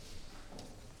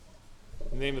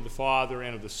In the name of the Father,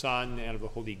 and of the Son, and of the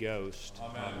Holy Ghost.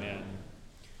 Amen. Amen.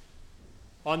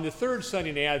 On the third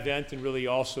Sunday in Advent, and really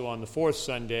also on the fourth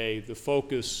Sunday, the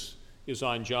focus is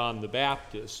on John the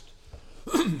Baptist.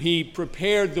 He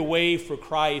prepared the way for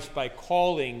Christ by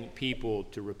calling people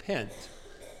to repent.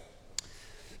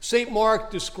 St. Mark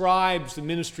describes the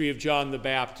ministry of John the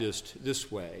Baptist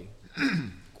this way,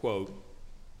 quote,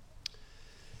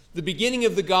 "The beginning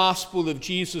of the gospel of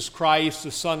Jesus Christ,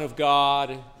 the Son of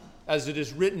God, as it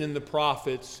is written in the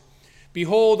prophets,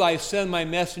 Behold, I send my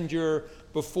messenger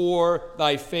before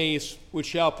thy face, which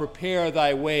shall prepare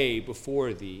thy way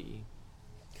before thee.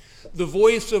 The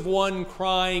voice of one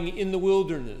crying in the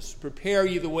wilderness, Prepare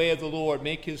ye the way of the Lord,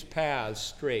 make his paths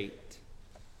straight.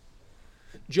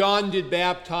 John did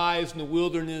baptize in the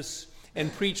wilderness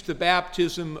and preach the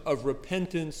baptism of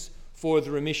repentance for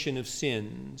the remission of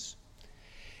sins.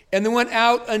 And there went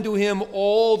out unto him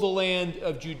all the land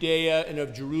of Judea and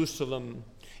of Jerusalem,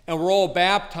 and were all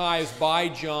baptized by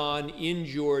John in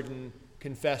Jordan,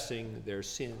 confessing their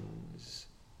sins."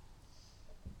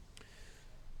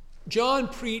 John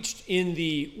preached in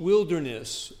the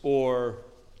wilderness or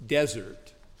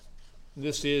desert.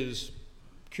 This is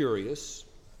curious.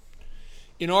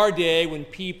 In our day, when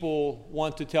people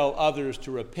want to tell others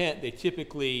to repent, they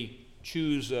typically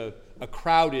choose a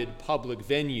crowded public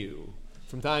venue.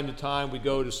 From time to time, we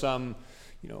go to some,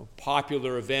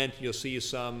 popular event. You'll see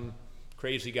some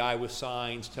crazy guy with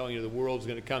signs telling you the world's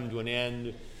going to come to an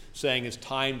end, saying it's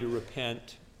time to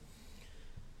repent.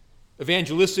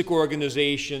 Evangelistic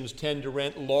organizations tend to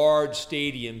rent large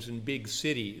stadiums in big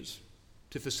cities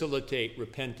to facilitate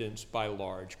repentance by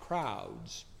large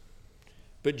crowds.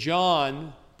 But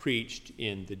John preached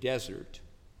in the desert.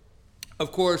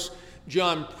 Of course,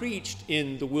 John preached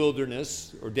in the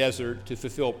wilderness or desert to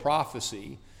fulfill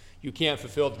prophecy. You can't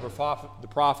fulfill the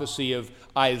prophecy of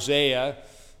Isaiah,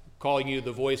 calling you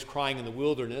the voice crying in the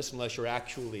wilderness, unless you're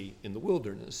actually in the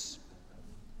wilderness.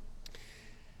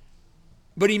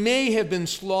 But he may have been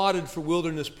slaughtered for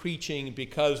wilderness preaching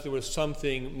because there was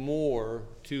something more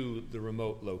to the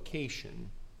remote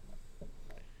location.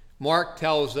 Mark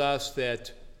tells us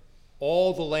that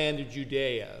all the land of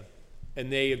Judea and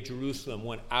they of Jerusalem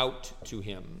went out to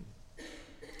him.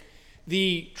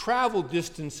 The travel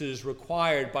distances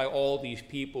required by all these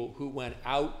people who went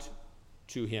out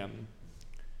to him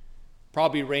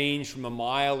probably ranged from a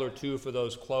mile or two for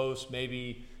those close,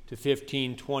 maybe to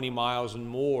 15, 20 miles and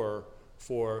more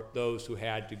for those who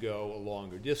had to go a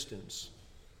longer distance.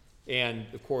 And,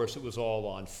 of course, it was all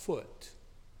on foot.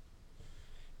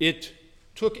 It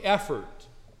took effort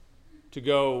to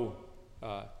go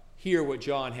hear what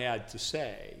John had to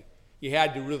say. You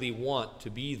had to really want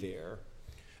to be there.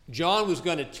 John was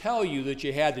going to tell you that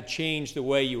you had to change the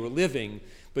way you were living,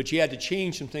 but you had to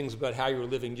change some things about how you were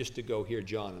living just to go hear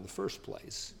John in the first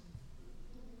place.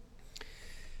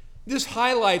 This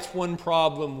highlights one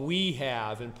problem we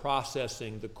have in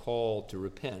processing the call to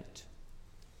repent.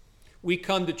 We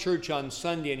come to church on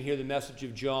Sunday and hear the message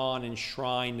of John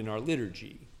enshrined in our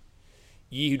liturgy.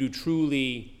 Ye who do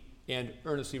truly and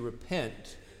earnestly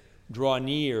repent, draw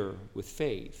near with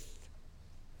faith.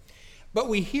 But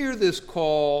we hear this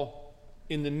call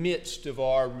in the midst of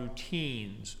our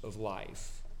routines of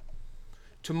life.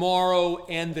 Tomorrow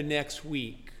and the next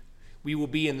week, we will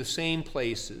be in the same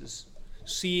places,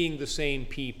 seeing the same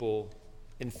people,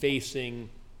 and facing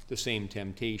the same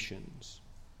temptations.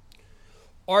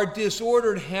 Our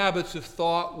disordered habits of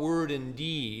thought, word, and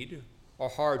deed are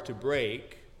hard to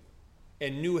break,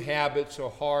 and new habits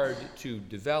are hard to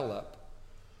develop,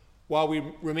 while we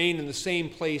remain in the same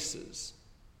places,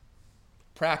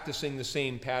 practicing the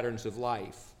same patterns of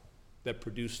life that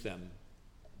produce them,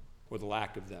 or the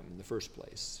lack of them in the first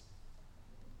place.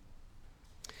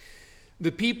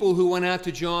 The people who went out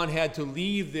to John had to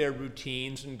leave their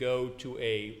routines and go to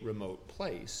a remote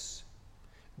place.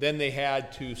 Then they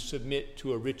had to submit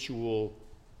to a ritual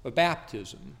of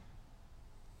baptism.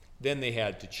 Then they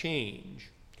had to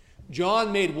change.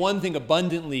 John made one thing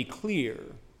abundantly clear.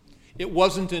 It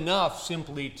wasn't enough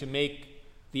simply to make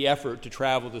the effort to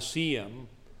travel to see him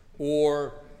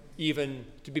or even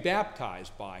to be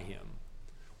baptized by him.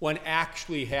 One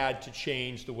actually had to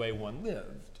change the way one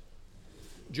lived.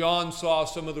 John saw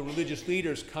some of the religious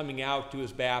leaders coming out to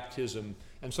his baptism,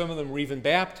 and some of them were even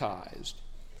baptized.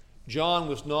 John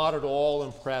was not at all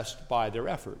impressed by their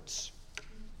efforts.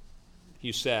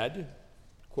 He said,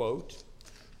 quote,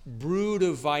 "Brood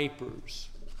of vipers,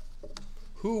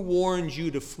 who warned you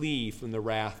to flee from the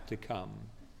wrath to come?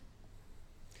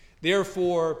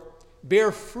 Therefore,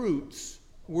 bear fruits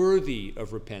worthy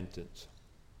of repentance."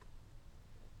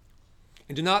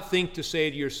 And do not think to say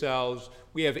to yourselves,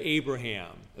 we have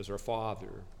Abraham as our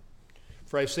father.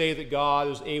 For I say that God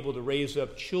is able to raise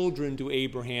up children to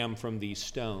Abraham from these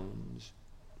stones.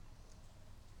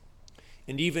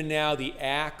 And even now the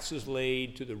axe is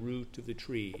laid to the root of the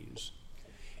trees.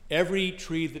 Every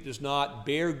tree that does not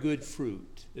bear good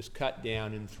fruit is cut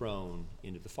down and thrown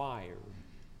into the fire.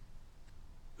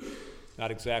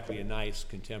 Not exactly a nice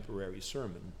contemporary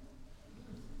sermon.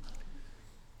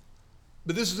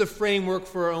 But this is a framework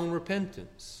for our own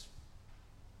repentance.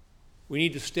 We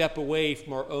need to step away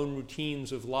from our own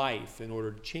routines of life in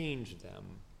order to change them.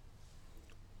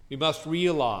 We must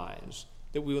realize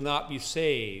that we will not be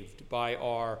saved by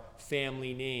our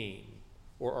family name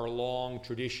or our long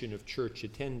tradition of church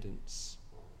attendance.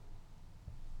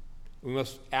 We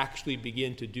must actually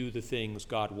begin to do the things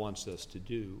God wants us to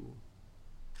do.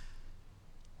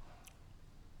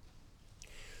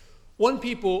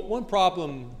 One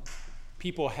problem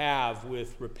people have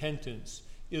with repentance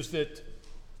is that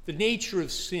the nature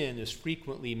of sin is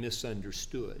frequently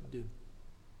misunderstood.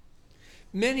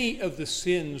 Many of the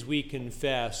sins we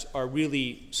confess are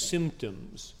really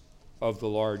symptoms of the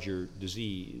larger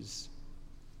disease.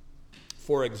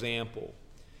 For example,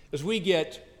 as we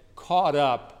get caught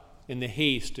up in the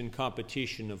haste and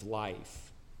competition of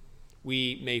life,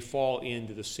 we may fall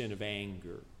into the sin of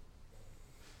anger.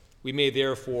 We may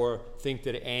therefore think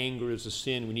that anger is a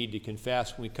sin we need to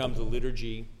confess when we come to the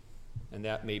liturgy, and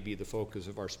that may be the focus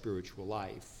of our spiritual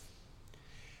life.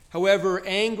 However,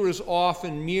 anger is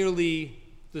often merely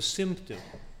the symptom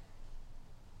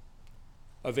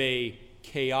of a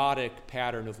chaotic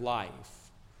pattern of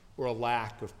life or a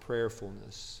lack of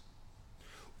prayerfulness.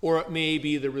 Or it may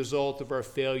be the result of our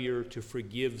failure to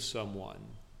forgive someone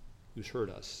who's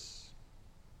hurt us.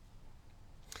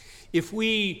 If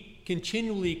we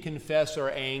continually confess our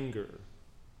anger,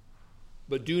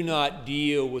 but do not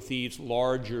deal with these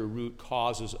larger root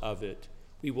causes of it,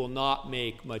 we will not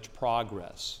make much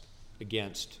progress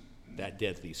against that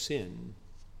deadly sin.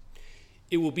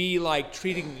 It will be like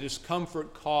treating the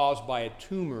discomfort caused by a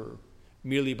tumor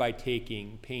merely by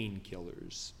taking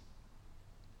painkillers.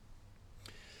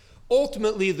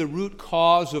 Ultimately, the root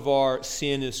cause of our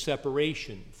sin is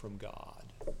separation from God.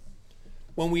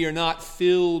 When we are not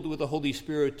filled with the Holy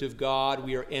Spirit of God,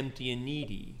 we are empty and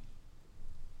needy.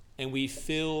 And we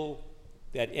fill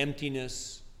that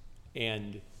emptiness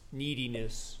and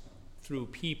neediness through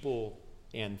people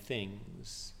and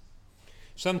things.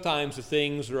 Sometimes the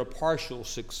things are a partial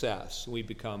success, and we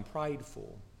become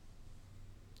prideful.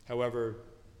 However,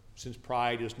 since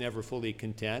pride is never fully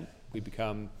content, we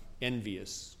become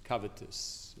envious,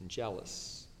 covetous, and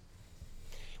jealous.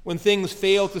 When things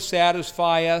fail to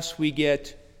satisfy us, we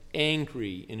get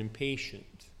angry and impatient.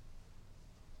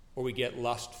 Or we get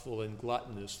lustful and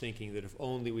gluttonous, thinking that if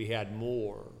only we had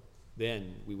more,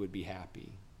 then we would be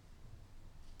happy.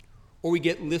 Or we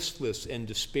get listless and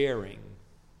despairing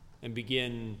and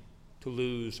begin to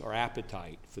lose our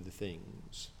appetite for the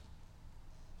things.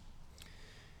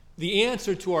 The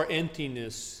answer to our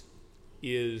emptiness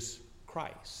is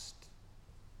Christ.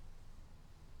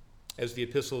 As the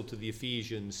epistle to the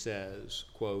Ephesians says,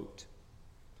 quote,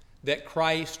 that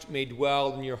Christ may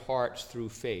dwell in your hearts through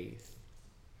faith,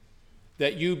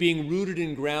 that you, being rooted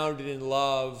and grounded in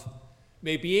love,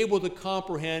 may be able to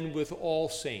comprehend with all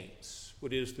saints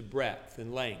what is the breadth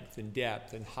and length and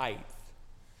depth and height,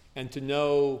 and to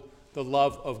know the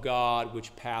love of God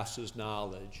which passes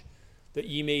knowledge, that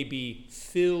ye may be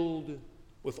filled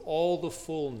with all the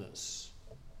fullness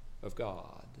of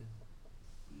God.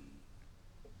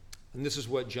 And this is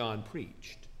what John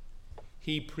preached.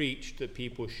 He preached that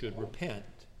people should repent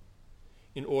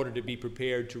in order to be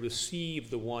prepared to receive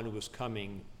the one who was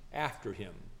coming after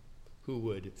him, who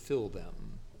would fill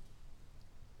them.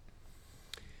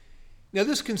 Now,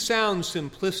 this can sound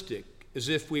simplistic, as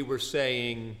if we were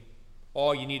saying,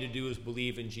 all you need to do is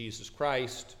believe in Jesus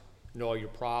Christ, and all your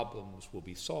problems will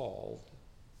be solved.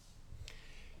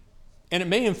 And it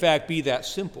may, in fact, be that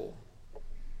simple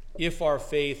if our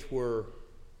faith were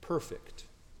perfect,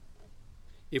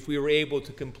 if we were able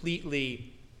to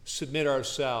completely submit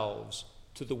ourselves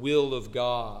to the will of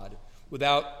God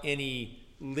without any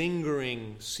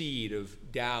lingering seed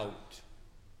of doubt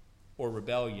or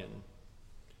rebellion.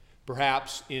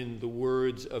 Perhaps in the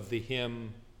words of the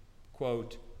hymn,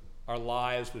 quote, our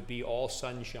lives would be all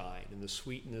sunshine in the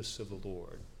sweetness of the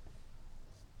Lord.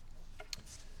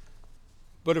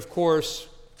 But of course,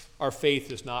 our faith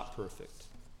is not perfect,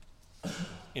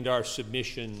 and our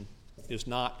submission is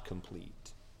not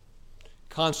complete.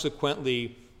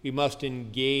 Consequently, we must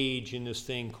engage in this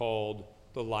thing called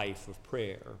the life of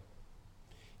prayer,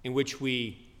 in which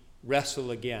we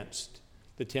wrestle against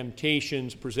the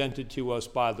temptations presented to us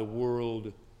by the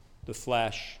world, the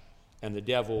flesh, and the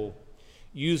devil,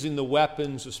 using the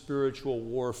weapons of spiritual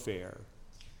warfare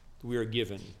that we are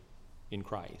given in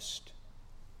Christ.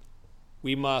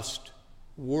 We must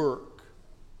work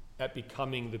at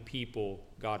becoming the people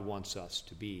God wants us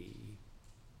to be.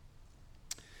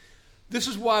 This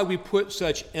is why we put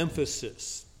such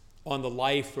emphasis on the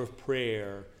life of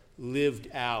prayer lived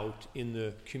out in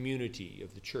the community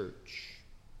of the church.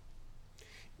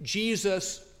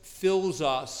 Jesus fills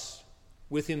us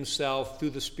with himself through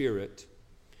the Spirit,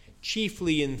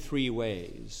 chiefly in three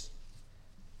ways: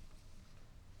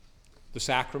 the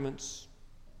sacraments,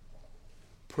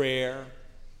 prayer,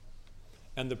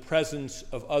 and the presence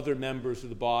of other members of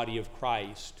the body of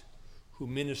Christ who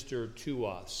minister to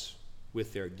us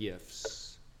with their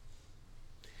gifts.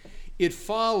 It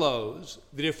follows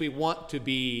that if we want to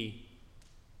be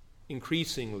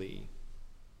increasingly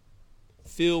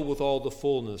filled with all the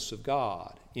fullness of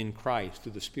God in Christ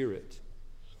through the Spirit,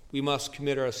 we must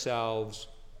commit ourselves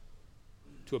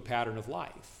to a pattern of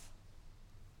life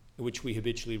in which we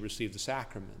habitually receive the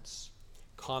sacraments,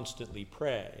 constantly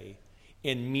pray,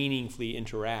 and meaningfully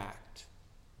interact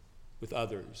with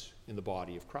others in the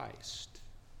body of Christ.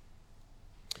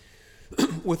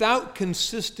 Without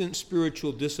consistent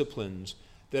spiritual disciplines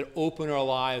that open our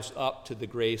lives up to the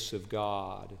grace of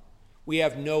God, we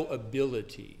have no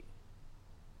ability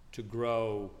to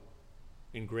grow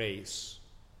in grace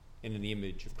and in the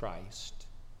image of Christ.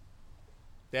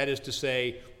 That is to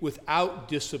say, without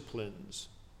disciplines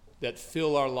that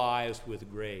fill our lives with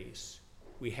grace,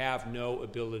 we have no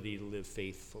ability to live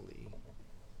faithfully.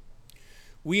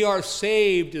 We are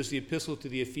saved, as the Epistle to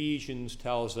the Ephesians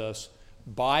tells us,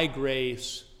 by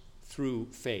grace through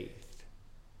faith.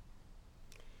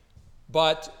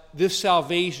 But this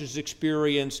salvation is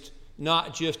experienced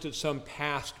not just at some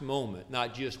past moment,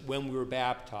 not just when we were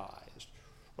baptized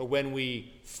or when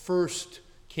we first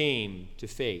came to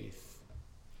faith.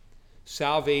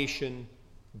 Salvation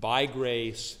by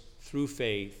grace through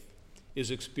faith is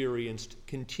experienced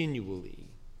continually.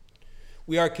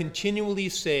 We are continually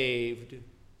saved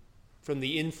from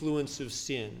the influence of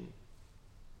sin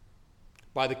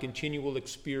by the continual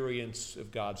experience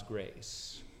of God's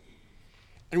grace.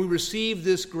 And we receive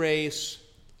this grace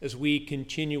as we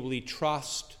continually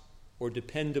trust or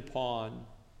depend upon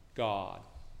God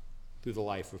through the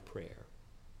life of prayer.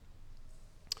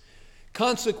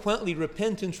 Consequently,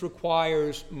 repentance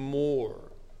requires more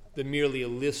than merely a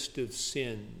list of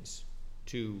sins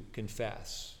to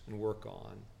confess and work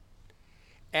on.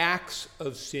 Acts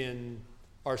of sin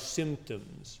are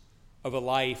symptoms of a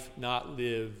life not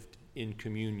lived in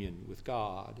communion with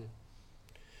God.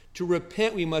 To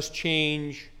repent, we must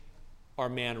change our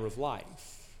manner of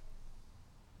life.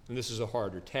 And this is a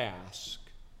harder task.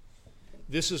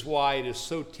 This is why it is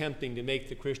so tempting to make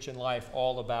the Christian life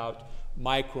all about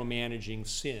micromanaging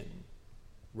sin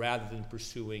rather than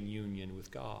pursuing union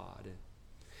with God.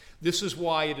 This is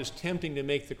why it is tempting to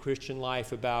make the Christian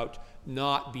life about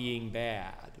not being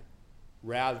bad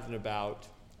rather than about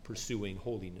pursuing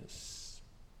holiness.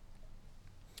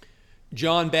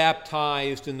 John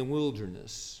baptized in the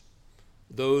wilderness.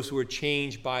 Those who were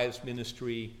changed by his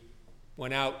ministry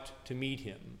went out to meet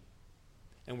him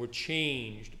and were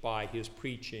changed by his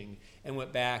preaching and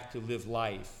went back to live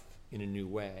life in a new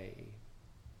way.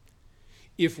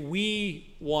 If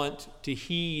we want to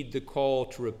heed the call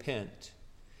to repent,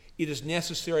 it is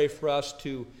necessary for us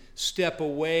to step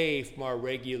away from our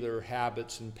regular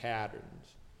habits and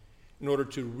patterns in order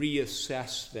to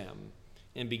reassess them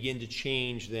and begin to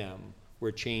change them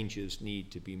where changes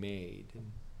need to be made.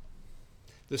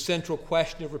 The central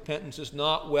question of repentance is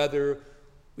not whether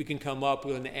we can come up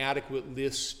with an adequate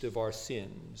list of our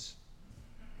sins.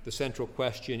 The central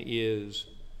question is,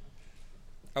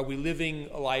 are we living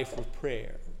a life of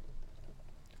prayer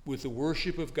with the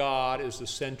worship of God as the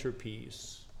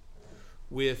centerpiece,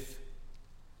 with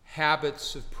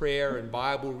habits of prayer and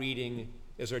Bible reading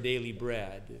as our daily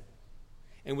bread,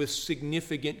 and with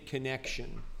significant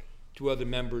connection to other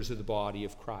members of the body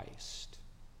of Christ?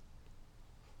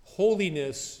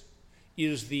 Holiness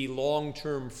is the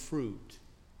long-term fruit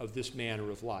of this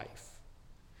manner of life,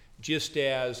 just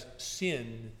as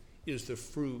sin is the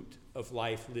fruit of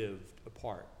life lived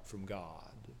apart from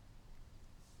God.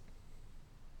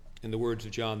 In the words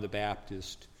of John the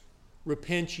Baptist,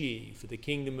 "Repent ye, for the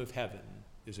kingdom of heaven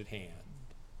is at hand."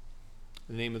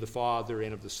 In the name of the Father,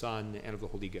 and of the Son, and of the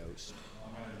Holy Ghost.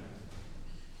 Amen.